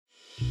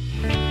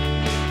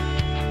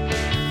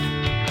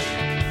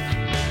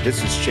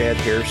This is Chad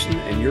Harrison,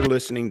 and you're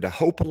listening to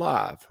Hope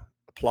Alive,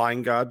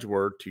 applying God's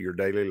Word to your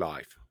daily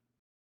life.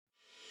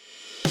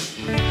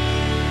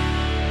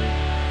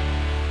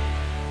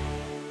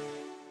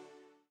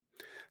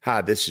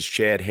 Hi, this is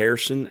Chad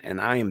Harrison, and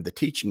I am the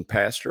teaching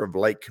pastor of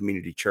Lake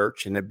Community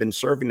Church and have been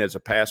serving as a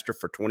pastor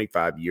for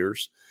 25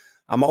 years.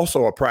 I'm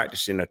also a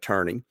practicing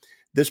attorney.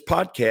 This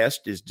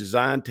podcast is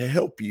designed to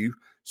help you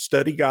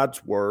study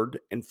God's Word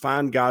and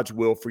find God's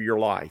will for your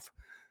life.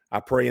 I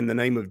pray in the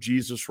name of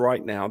Jesus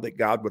right now that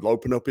God would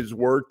open up His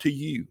Word to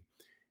you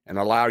and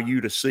allow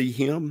you to see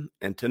Him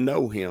and to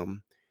know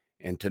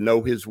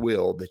His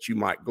will, that you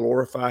might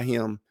glorify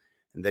Him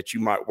and that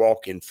you might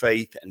walk in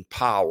faith and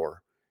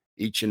power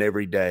each and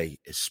every day,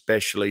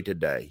 especially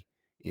today,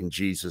 in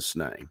Jesus'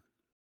 name.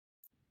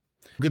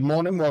 Good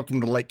morning.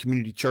 Welcome to Lake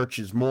Community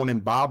Church's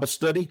morning Bible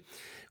study.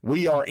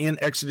 We are in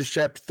Exodus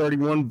chapter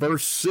 31,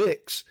 verse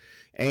 6.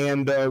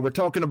 And we're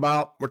talking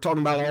about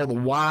all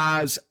the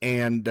wise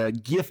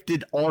and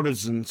gifted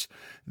artisans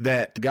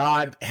that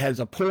God has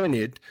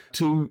appointed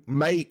to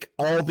make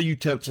all the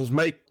utensils,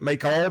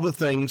 make all the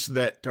things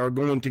that are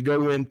going to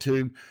go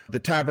into the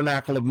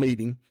tabernacle of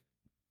meeting.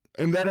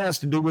 And that has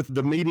to do with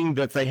the meeting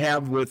that they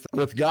have with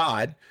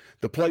God,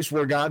 the place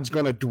where God's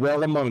going to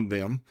dwell among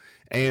them.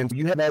 And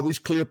you have all these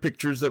clear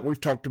pictures that we've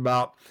talked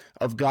about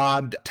of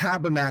God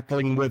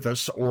tabernacling with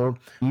us or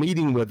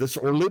meeting with us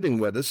or living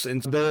with us.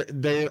 And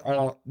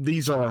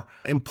these are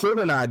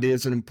important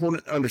ideas and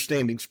important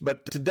understandings.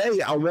 But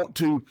today I want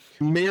to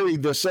marry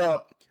this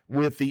up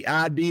with the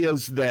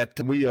ideas that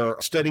we are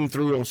studying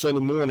through on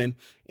Sunday morning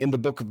in the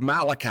book of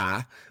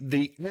Malachi.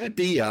 The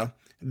idea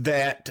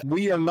that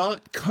we are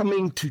not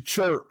coming to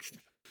church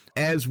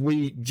as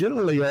we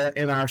generally are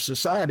in our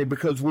society,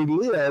 because we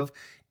live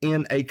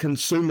in a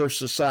consumer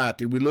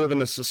society. We live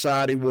in a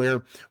society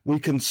where we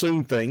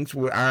consume things,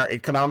 where our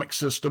economic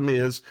system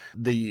is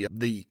the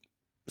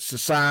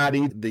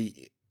society,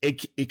 the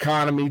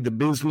economy, the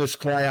business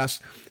class,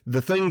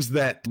 the things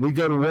that we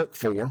go to work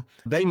for.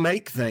 They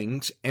make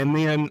things, and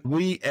then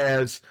we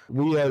as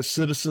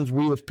citizens,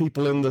 we as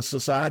people in the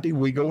society,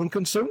 we go and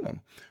consume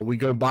them. We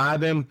go buy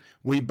them.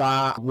 We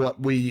buy what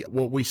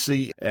we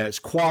see as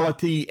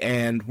quality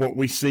and what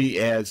we see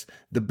as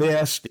the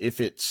best.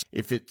 If it's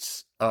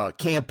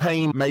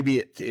campaign,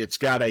 maybe it's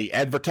got a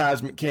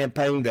advertisement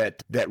campaign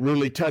that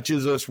really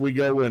touches us, we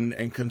go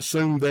and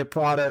consume their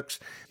products.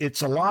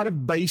 It's a lot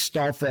of based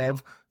off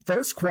of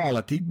first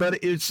quality,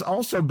 but it's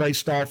also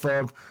based off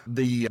of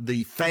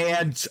the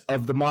fads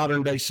of the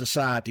modern day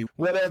society.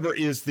 Whatever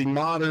is the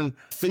modern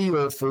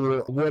feel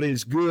for what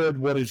is good,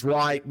 what is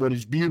right, what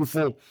is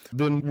beautiful,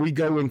 then we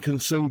go and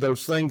consume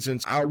those things.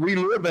 And we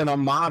live in a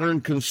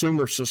modern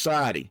consumer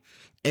society.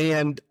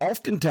 And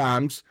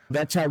oftentimes,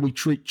 that's how we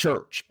treat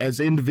church as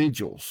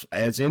individuals.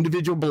 As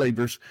individual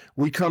believers,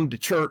 we come to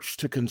church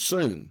to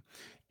consume.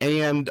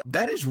 And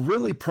that is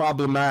really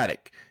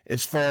problematic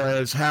as far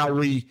as how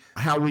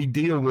we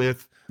deal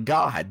with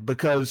God,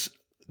 because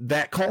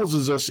that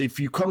causes us, if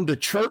you come to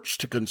church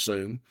to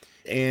consume,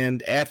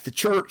 and at the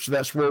church,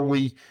 that's where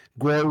we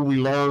grow, we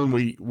learn,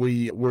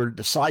 we're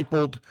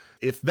discipled.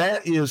 If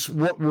that is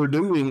what we're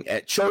doing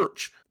at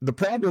church, the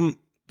problem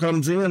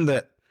comes in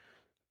that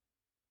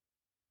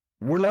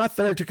we're not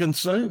there to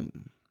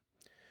consume.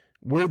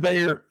 We're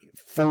there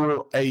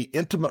for an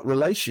intimate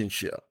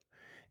relationship.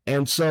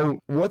 And so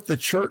what the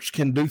church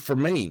can do for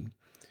me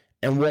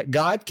and what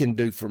God can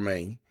do for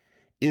me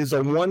is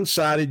a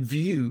one-sided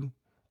view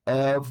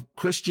of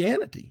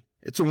Christianity.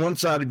 It's a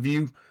one-sided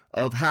view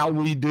of how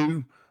we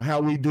do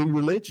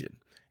religion.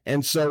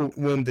 And so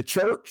when the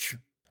church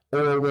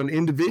or when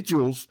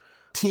individuals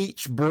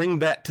bring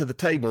that to the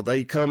table,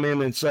 they come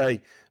in and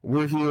say,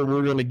 we're here,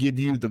 we're going to give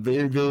you the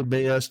very, very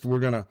best. We're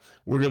going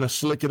to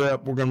slick it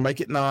up. We're going to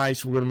make it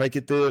nice. We're going to make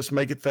it this,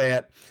 make it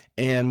that.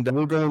 And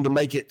we're going to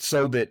make it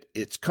so that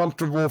it's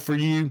comfortable for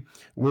you.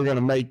 We're going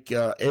to make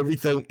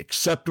everything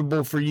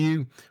acceptable for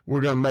you.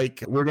 We're going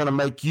to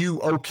make you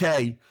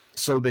okay,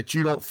 so that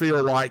you don't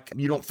feel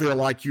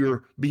like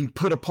you're being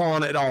put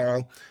upon at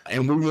all.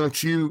 And we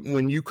want you,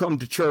 when you come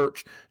to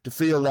church, to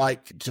feel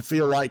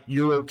like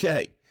you're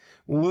okay.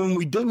 When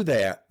we do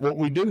that, what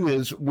we do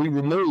is we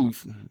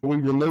remove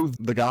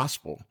the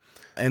gospel.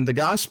 And the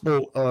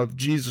gospel of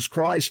Jesus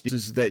Christ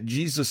is that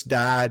Jesus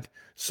died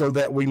so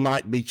that we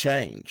might be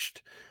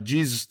changed.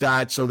 Jesus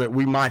died so that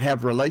we might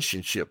have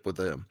relationship with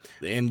him.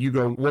 And you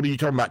go, what are you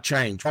talking about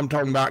change? I'm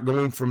talking about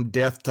going from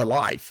death to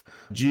life.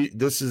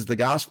 This is the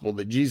gospel,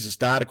 that Jesus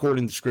died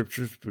according to the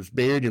scriptures, was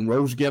buried, and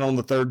rose again on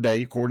the third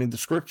day according to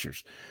the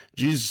scriptures.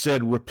 Jesus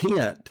said,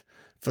 repent,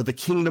 for the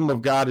kingdom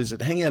of God is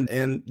at hand.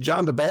 And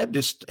John the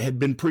Baptist had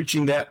been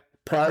preaching that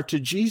prior to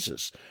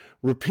Jesus.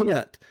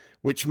 Repent,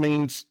 which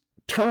means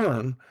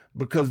turn,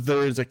 because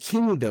there is a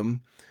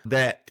kingdom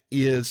that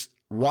is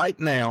right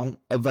now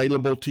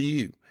available to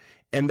you.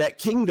 And that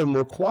kingdom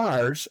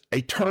requires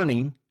a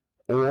turning,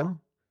 or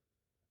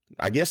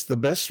I guess the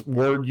best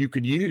word you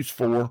could use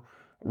for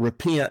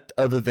repent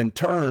other than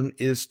turn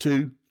is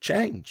to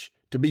change,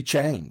 to be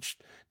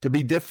changed, to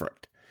be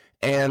different.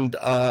 And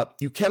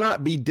you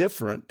cannot be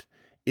different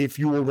if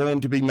you are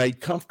going to be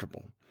made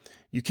comfortable.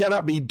 You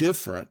cannot be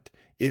different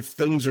if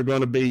things are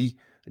going to be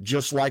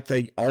just like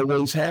they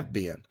always have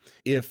been.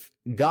 If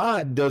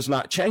God does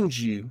not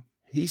change you,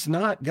 he's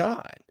not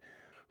God.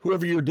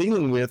 Whoever you're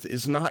dealing with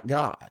is not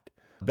God.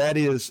 That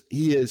is,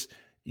 he is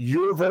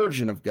your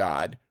version of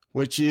God,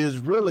 which is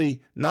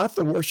really not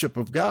the worship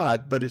of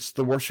God, but it's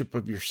the worship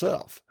of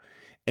yourself.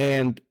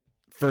 And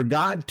for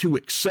God to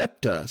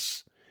accept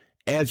us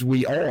as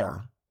we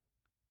are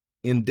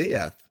in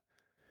death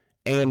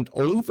and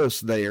leave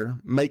us there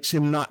makes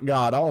him not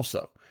God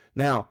also.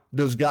 Now,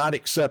 does God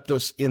accept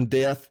us in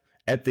death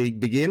at the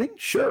beginning?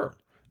 Sure.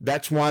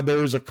 That's why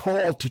there is a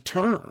call to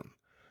turn.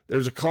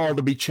 There's a call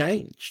to be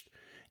changed.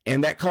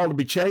 And that call to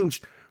be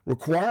changed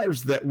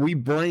requires that we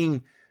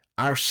bring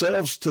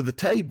ourselves to the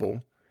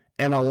table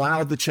and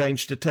allow the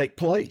change to take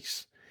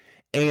place.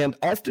 And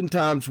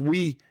oftentimes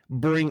we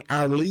bring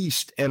our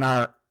least and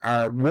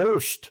our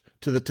worst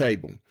to the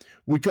table.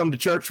 We come to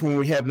church when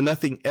we have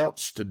nothing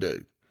else to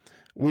do.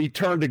 We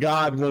turn to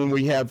God when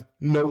we have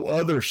no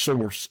other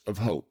source of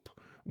hope.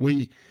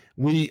 We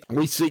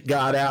seek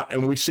God out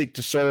and we seek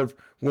to serve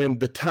when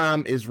the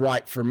time is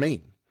right for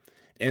me.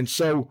 And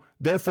so,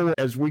 therefore,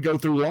 as we go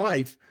through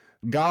life,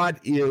 God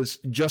is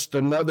just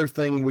another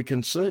thing we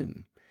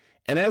consume.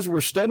 And as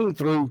we're studying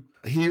through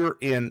here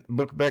in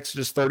book of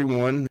Exodus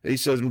 31, he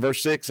says in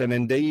verse 6, and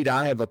indeed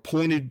I have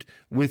appointed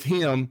with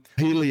him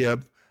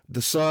Heliab,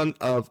 the son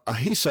of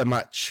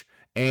Ahisamach,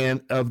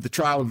 and of the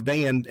tribe of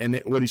Dan.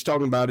 And what he's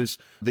talking about is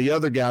the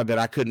other guy that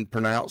I couldn't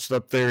pronounce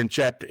up there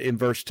in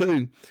verse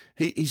 2.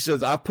 He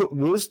says, I put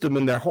wisdom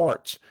in their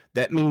hearts.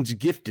 That means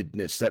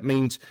giftedness. That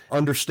means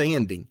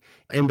understanding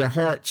in their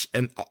hearts,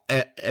 and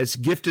as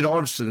gifted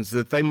artisans,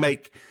 that they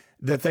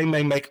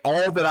may make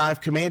all that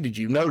I've commanded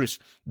you. Notice,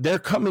 they're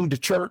coming to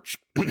church.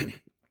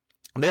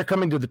 They're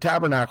coming to the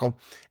tabernacle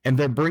and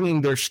they're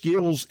bringing their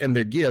skills and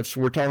their gifts.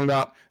 We're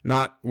not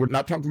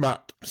talking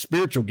about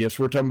spiritual gifts.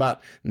 We're talking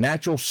about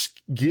natural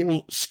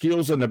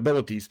skills and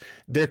abilities.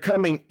 They're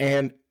coming,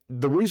 and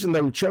the reason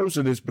they were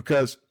chosen is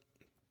because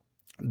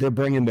they're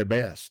bringing their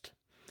best.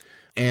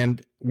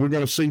 And we're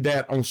going to see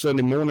that on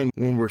Sunday morning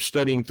when we're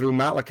studying through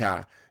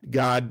Malachi.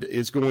 God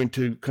is going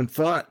to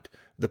confront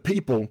the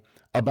people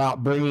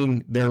about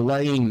bringing their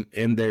lame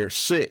and their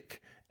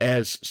sick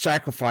as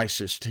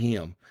sacrifices to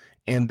him.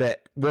 And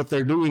that what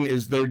they're doing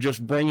is they're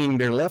just bringing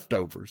their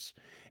leftovers.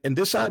 And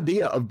this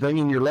idea of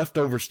bringing your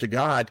leftovers to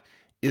God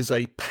is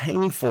a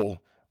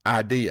painful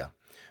idea,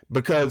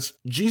 because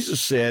Jesus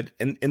said,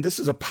 and this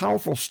is a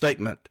powerful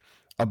statement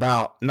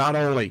about not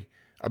only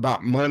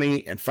about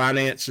money and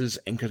finances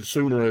and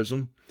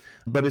consumerism,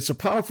 but it's a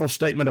powerful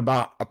statement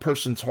about a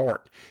person's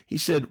heart. He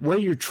said, where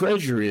your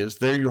treasure is,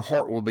 there your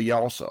heart will be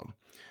also.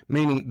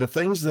 Meaning the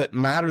things that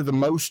matter the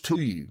most to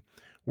you,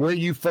 where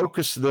you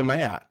focus them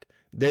at,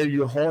 there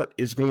your heart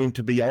is going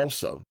to be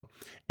also.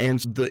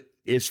 And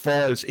as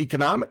far as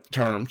economic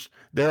terms,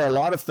 there are a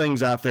lot of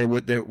things out there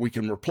that we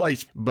can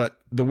replace, but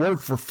the word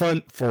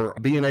for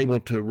being able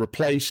to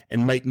replace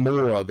and make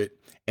more of it,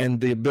 and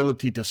the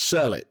ability to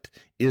sell it,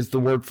 is the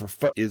word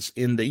is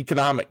in the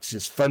economics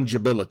is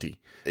fungibility.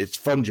 It's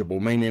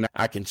fungible, meaning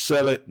I can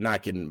sell it and I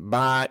can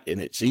buy it,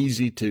 and it's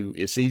easy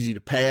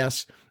to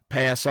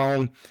pass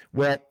on.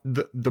 Well,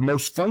 the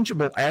most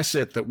fungible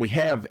asset that we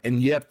have,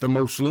 and yet the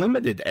most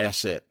limited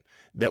asset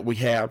that we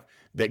have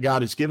that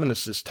God has given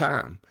us is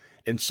time.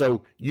 And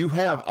so you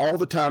have all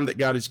the time that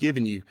God has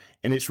given you,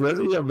 and it's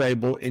readily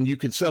available, and you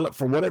can sell it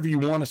for whatever you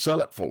want to sell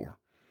it for,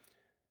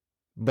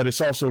 but it's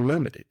also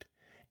limited.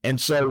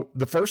 And so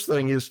the first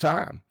thing is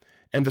time.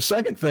 And the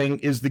second thing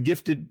is the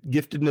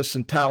giftedness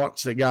and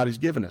talents that God has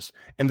given us.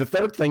 And the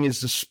third thing is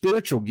the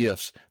spiritual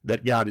gifts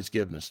that God has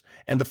given us.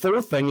 And the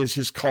fourth thing is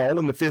his call.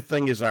 And the fifth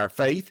thing is our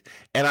faith.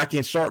 And I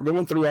can start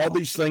going through all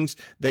these things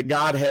that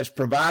God has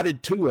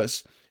provided to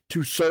us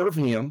to serve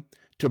him,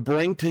 to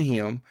bring to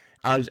him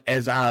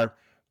as our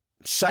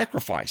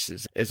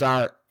sacrifices, as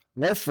our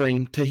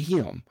offering to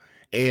him.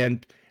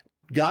 And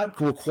God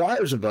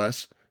requires of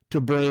us to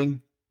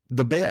bring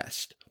the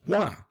best.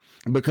 Why?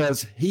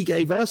 Because he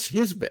gave us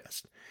his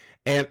best.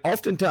 And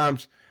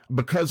oftentimes,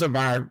 because of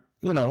our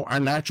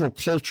natural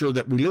culture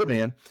that we live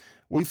in,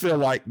 we feel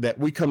like that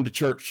we come to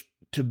church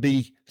to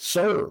be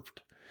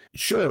served.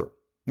 Sure,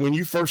 when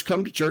you first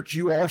come to church,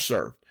 you are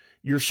served.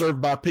 You're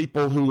served by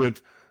people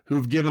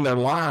who've given their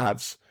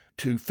lives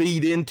to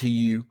feed into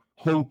you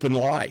hope and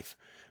life.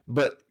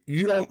 But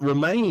you don't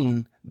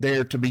remain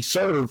there to be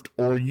served,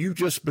 or you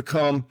just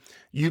become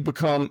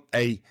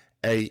a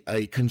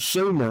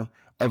consumer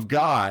of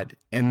God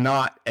and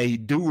not a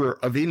doer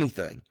of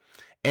anything.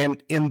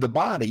 And in the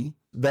body,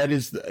 that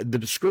is the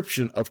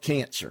description of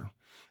cancer.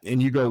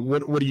 And you go,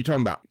 what are you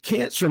talking about?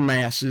 Cancer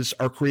masses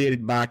are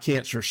created by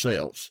cancer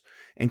cells.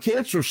 And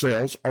cancer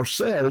cells are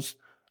cells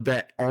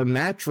that are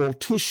natural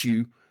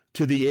tissue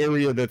to the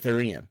area that they're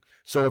in.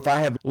 So if I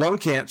have lung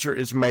cancer,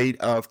 it's made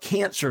of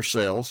cancer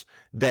cells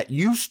that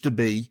used to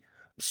be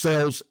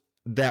cells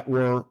that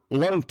were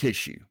lung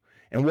tissue.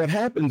 And what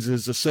happens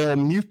is the cell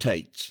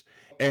mutates.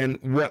 And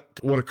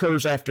what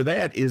occurs after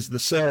that is the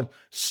cell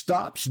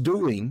stops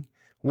doing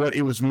what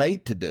it was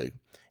made to do.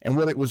 And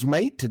what it was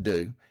made to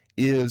do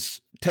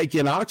is take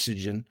in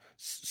oxygen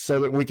so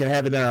that we can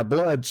have it in our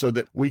blood, so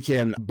that we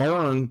can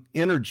burn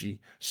energy,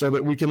 so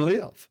that we can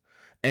live.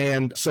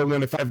 And so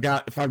then if I've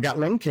got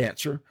lung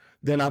cancer,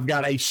 then I've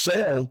got a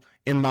cell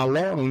in my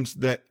lungs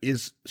that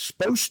is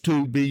supposed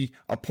to be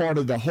a part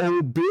of the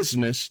whole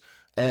business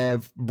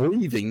of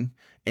breathing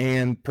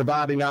and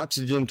providing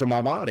oxygen to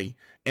my body.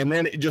 And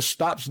then it just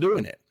stops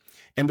doing it.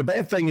 And the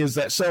bad thing is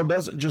that cell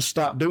doesn't just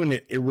stop doing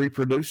it, it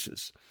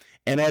reproduces.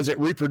 And as it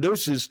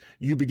reproduces,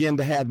 you begin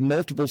to have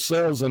multiple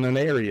cells in an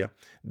area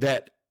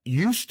that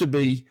used to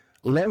be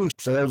lung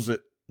cells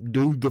that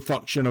do the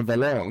function of a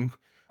lung.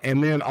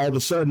 And then all of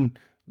a sudden,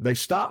 they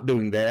stop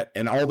doing that,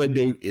 and all they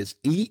do is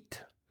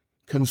eat,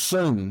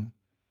 consume,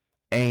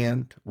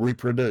 and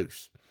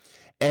reproduce.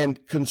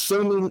 And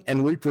consuming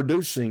and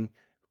reproducing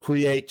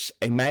creates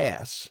a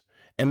mass,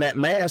 and that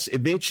mass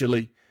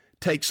eventually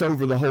takes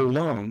over the whole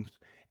lungs,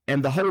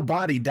 and the whole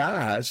body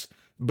dies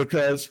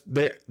because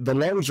the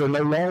lungs are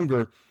no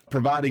longer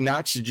providing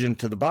oxygen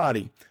to the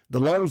body. The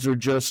lungs are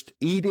just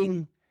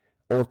eating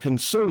or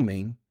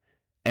consuming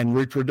and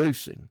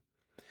reproducing.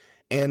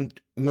 And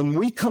when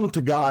we come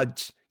to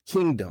God's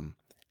kingdom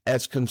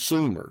as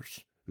consumers,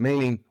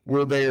 meaning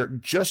we're there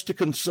just to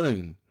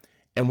consume,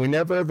 and we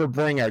never ever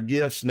bring our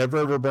gifts, never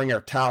ever bring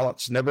our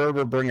talents, never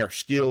ever bring our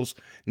skills,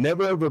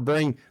 never ever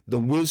bring the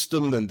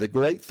wisdom and the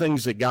great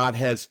things that God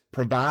has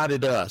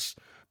provided us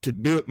to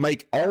do,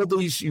 make all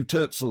these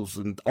utensils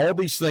and all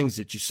these things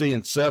that you see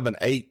in 7,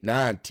 8,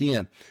 9,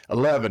 10,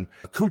 11,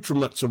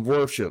 accoutrements of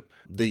worship,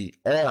 the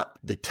ark,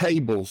 the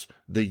tables,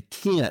 the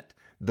tent,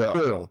 the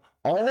oil,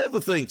 all the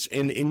things.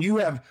 And you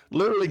have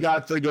literally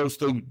God that goes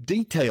through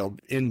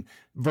detailed in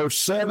verse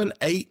 7,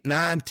 8,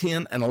 9,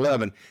 10, and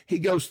 11. He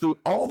goes through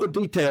all the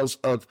details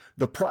of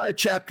the prior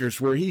chapters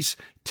where he's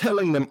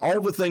telling them all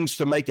the things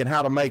to make and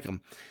how to make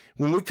them.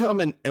 When we come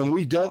in and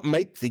we don't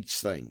make these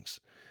things,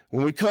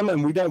 when we come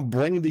and we don't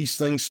bring these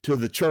things to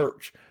the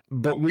church,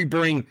 but we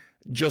bring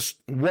just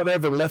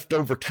whatever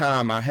leftover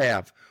time I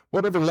have,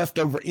 whatever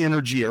leftover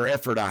energy or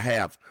effort I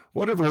have,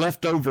 whatever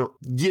leftover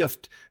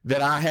gift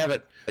that I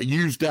haven't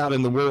used out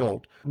in the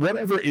world,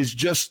 whatever is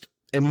just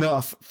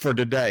enough for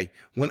today.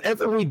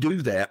 Whenever we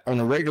do that on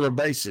a regular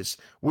basis,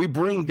 we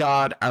bring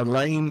God our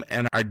lame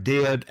and our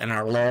dead and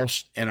our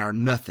lost and our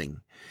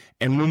nothing.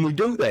 And when we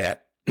do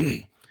that,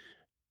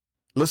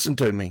 listen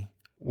to me,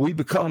 we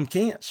become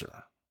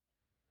cancer.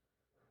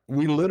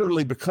 We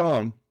literally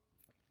become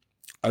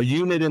a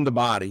unit in the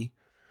body.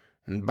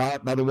 And by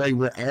the way,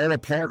 we're all a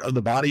part of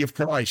the body of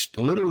Christ.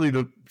 Literally,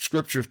 the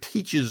scripture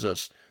teaches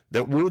us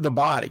that we're the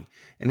body,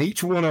 and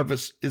each one of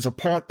us is a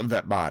part of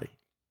that body.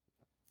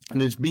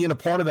 And as being a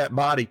part of that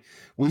body,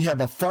 we have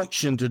a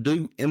function to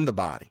do in the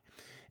body.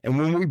 And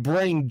when we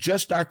bring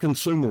just our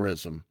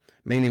consumerism,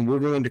 meaning we're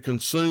going to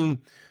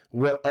consume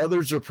what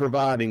others are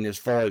providing as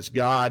far as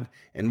God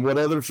and what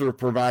others are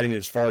providing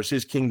as far as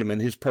his kingdom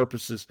and his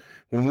purposes,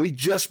 when we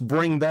just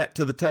bring that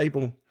to the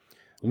table,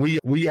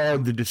 we are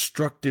the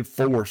destructive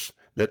force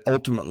that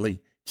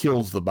ultimately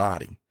kills the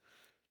body.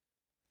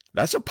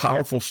 That's a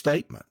powerful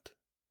statement.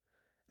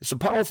 It's a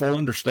powerful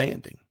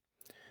understanding.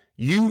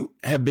 You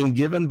have been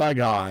given by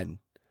God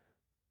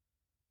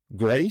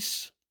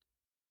grace,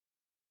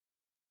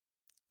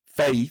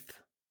 faith,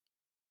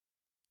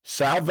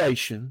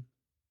 salvation,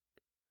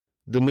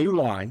 the new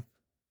life,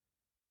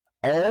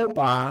 all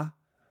by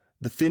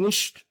the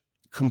finished,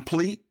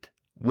 complete,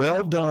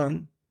 well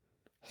done,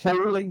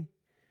 holy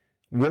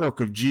work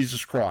of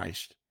Jesus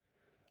Christ.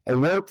 A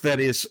work that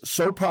is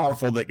so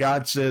powerful that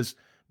God says,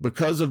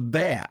 because of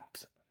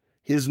that,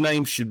 his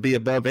name should be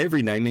above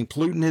every name,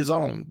 including his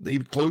own,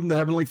 including the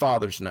Heavenly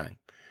Father's name.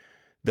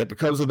 That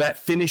because of that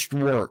finished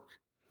work,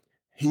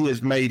 he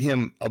has made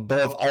him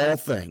above all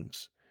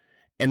things,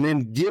 and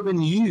then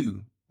given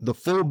you the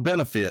full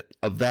benefit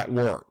of that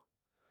work.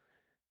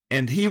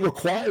 And he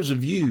requires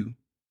of you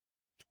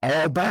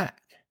all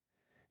back.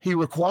 He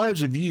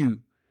requires of you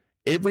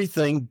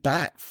everything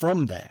back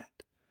from that.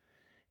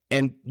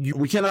 And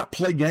we cannot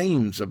play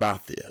games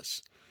about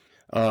this.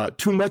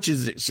 Too much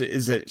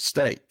is at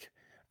stake.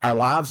 Our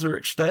lives are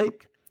at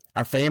stake.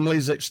 Our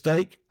families at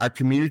stake. Our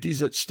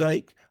communities at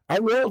stake.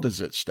 Our world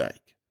is at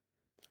stake.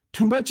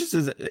 Too much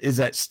is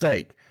at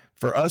stake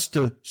for us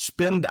to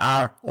spend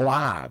our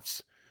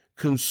lives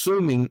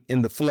consuming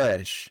in the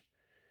flesh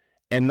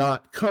and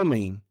not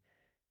coming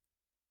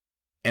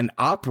and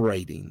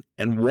operating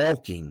and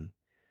walking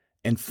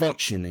and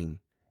functioning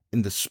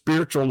in the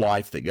spiritual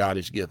life that God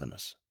has given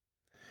us.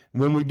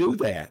 When we do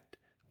that,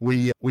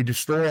 we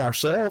destroy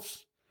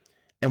ourselves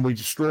and we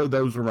destroy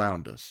those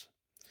around us.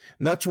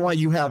 And that's why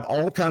you have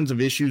all kinds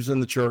of issues in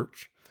the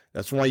church.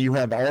 That's why you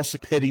have all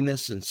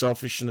pettiness and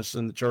selfishness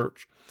in the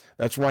church.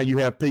 That's why you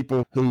have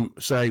people who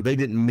say they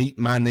didn't meet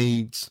my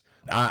needs.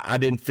 I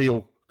didn't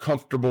feel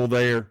comfortable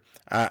there.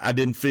 I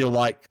didn't feel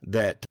like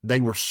that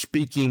they were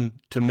speaking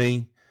to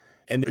me.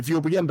 And if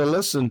you'll begin to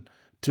listen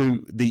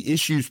to the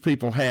issues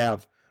people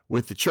have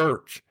with the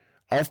church,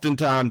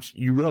 oftentimes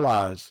you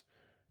realize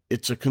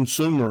it's a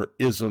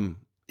consumerism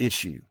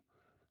issue.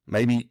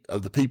 Maybe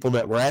of the people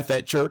that were at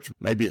that church,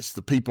 maybe it's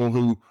the people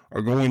who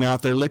are going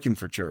out there looking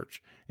for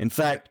church. In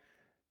fact,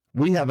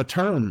 we have a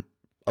term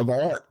of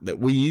art that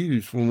we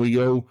use when we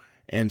go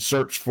and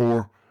search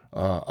for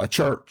a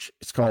church.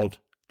 It's called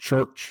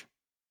church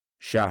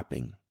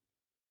shopping.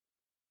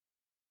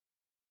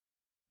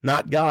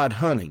 Not God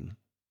hunting,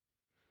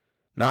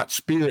 not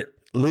spirit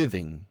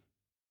living,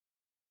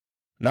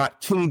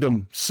 not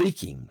kingdom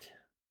seeking,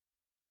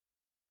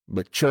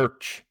 but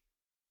church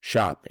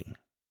shopping.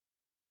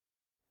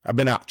 I've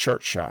been out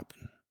church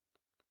shopping.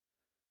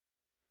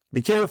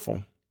 Be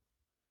careful.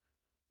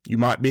 You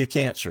might be a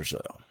cancer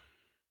cell.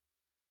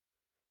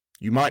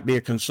 You might be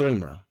a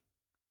consumer,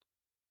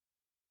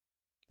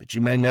 but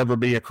you may never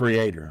be a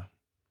creator.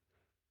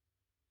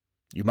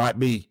 You might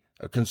be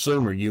a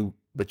consumer,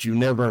 but you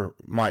never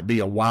might be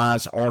a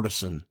wise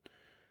artisan,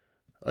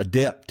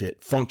 adept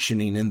at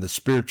functioning in the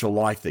spiritual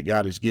life that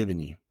God has given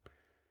you.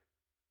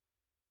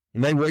 You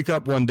may wake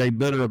up one day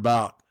bitter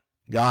about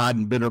God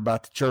and bitter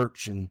about the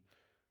church, and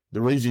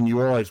the reason you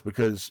are is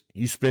because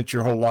you spent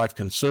your whole life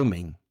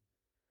consuming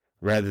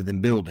rather than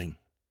building.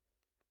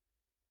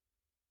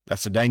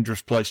 That's a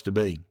dangerous place to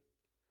be.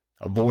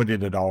 Avoid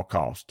it at all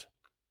costs.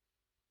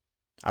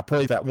 I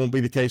pray that won't be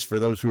the case for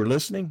those who are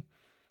listening.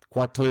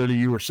 Quite clearly,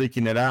 you are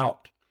seeking it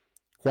out.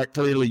 Quite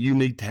clearly, you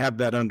need to have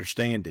that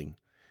understanding.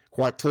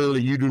 Quite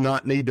clearly, you do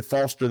not need to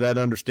foster that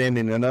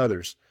understanding in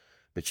others,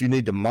 but you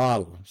need to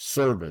model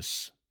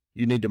service.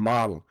 You need to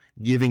model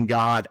giving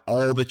God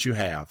all that you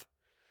have.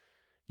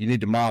 You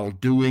need to model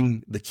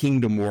doing the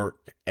kingdom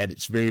work at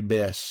its very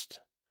best.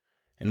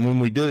 And when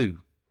we do,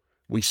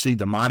 we see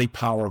the mighty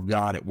power of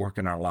God at work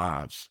in our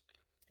lives,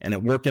 and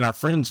at work in our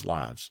friends'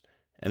 lives,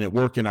 and at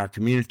work in our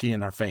community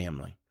and our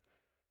family.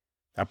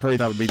 I pray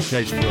that will be the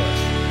case for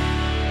us.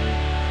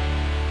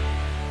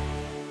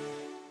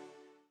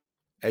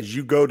 As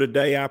you go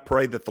today, I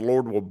pray that the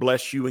Lord will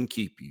bless you and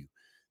keep you,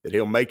 that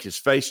he'll make his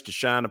face to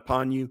shine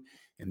upon you,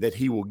 and that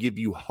he will give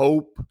you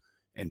hope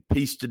and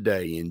peace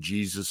today in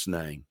Jesus'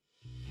 name.